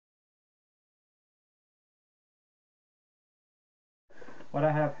What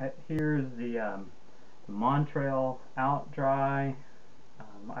I have here is the Montrail Outdry.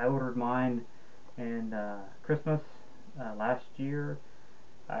 I ordered mine in Christmas last year.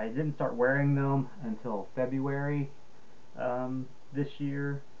 I didn't start wearing them until February this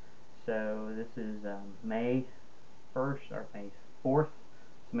year. So this is May 1st or May 4th.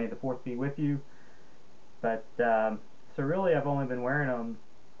 So may the 4th be with you. But so really I've only been wearing them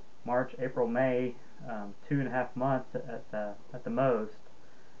March, April, May, 2.5 months at the most.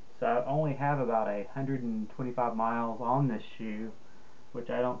 So I only have about 125 miles on this shoe, which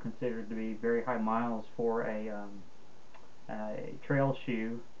I don't consider to be very high miles for a trail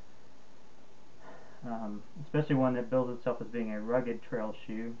shoe, especially one that bills itself as being a rugged trail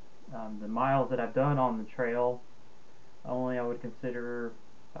shoe. The miles that I've done on the trail, only I would consider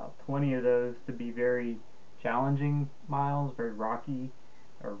about 20 of those to be very challenging miles, very rocky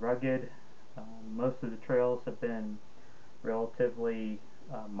or rugged. Most of the trails have been relatively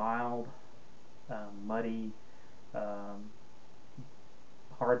mild, muddy,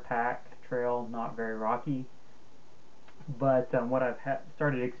 hard pack trail, not very rocky. But what I've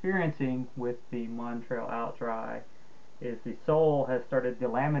started experiencing with the Montrail Outdry is the sole has started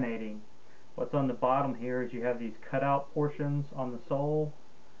delaminating. What's on the bottom here is you have these cutout portions on the sole.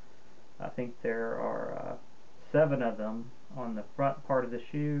 I think there are 7 of them on the front part of the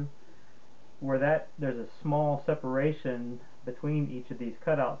shoe, where there's a small separation between each of these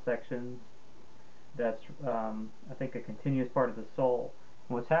cutout sections that's I think a continuous part of the sole.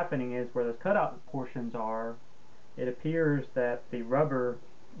 And what's happening is where those cutout portions are, it appears that the rubber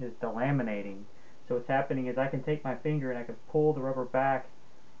is delaminating. So what's happening is I can take my finger and I can pull the rubber back,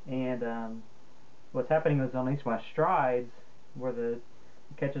 and what's happening is on each of my strides where it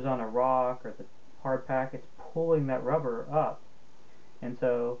catches on a rock or the hard pack, it's pulling that rubber up. And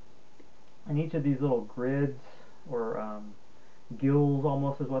so in each of these little grids, or gills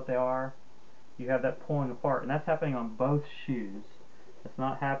almost is what they are, you have that pulling apart, and that's happening on both shoes. It's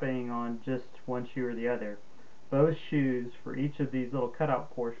not happening on just one shoe or the other. Both shoes, for each of these little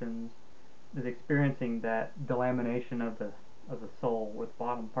cutout portions, is experiencing that delamination of the sole, with the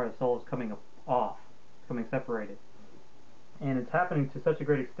bottom part of the sole is coming off, coming separated. And it's happening to such a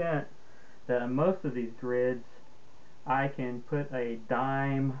great extent that on most of these grids I can put a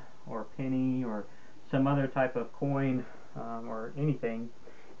dime or penny or some other type of coin or anything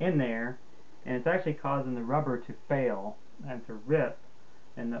in there, and it's actually causing the rubber to fail and to rip.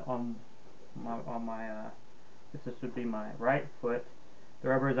 And on my this would be my right foot, the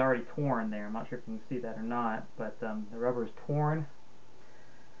rubber is already torn there. I'm not sure if you can see that or not, but the rubber is torn.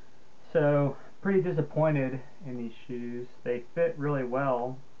 So pretty disappointed in these shoes. They fit really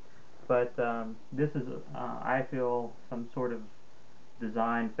well, but this is I feel some sort of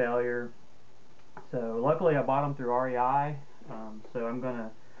design failure. So luckily I bought them through REI, so I'm going to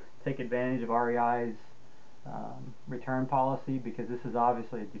take advantage of REI's return policy, because this is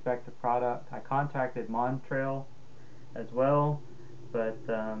obviously a defective product. I contacted Montrail as well, but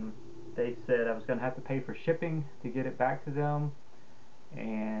they said I was going to have to pay for shipping to get it back to them,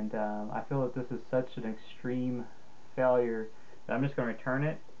 and I feel that this is such an extreme failure that I'm just going to return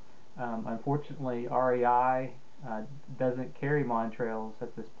it. Unfortunately, REI doesn't carry Montrails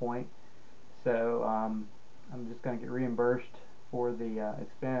at this point, so I'm just going to get reimbursed for the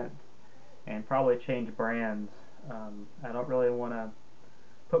expense and probably change brands. I don't really want to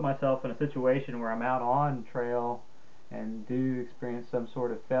put myself in a situation where I'm out on trail and do experience some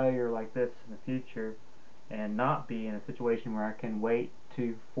sort of failure like this in the future, and not be in a situation where I can wait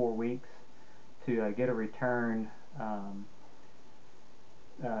 2-4 weeks to get a return,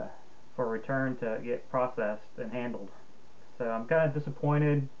 for a return to get processed and handled. So I'm kind of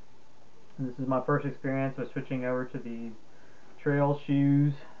disappointed. This is my first experience with switching over to these trail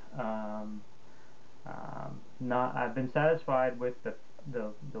shoes. I've been satisfied with the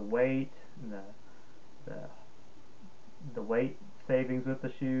weight, the weight savings with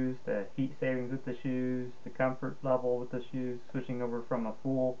the shoes, the heat savings with the shoes, the comfort level with the shoes. Switching over from a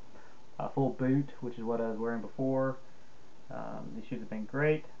full boot, which is what I was wearing before. These shoes have been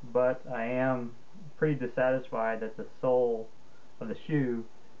great, but I am pretty dissatisfied that the sole of the shoe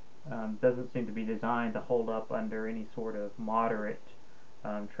doesn't seem to be designed to hold up under any sort of moderate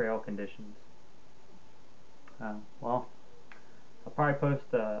trail conditions. Well, I'll probably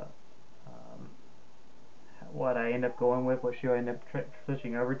post what I end up going with, what shoe I end up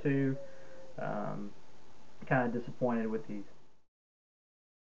switching over to. Kind of disappointed with these.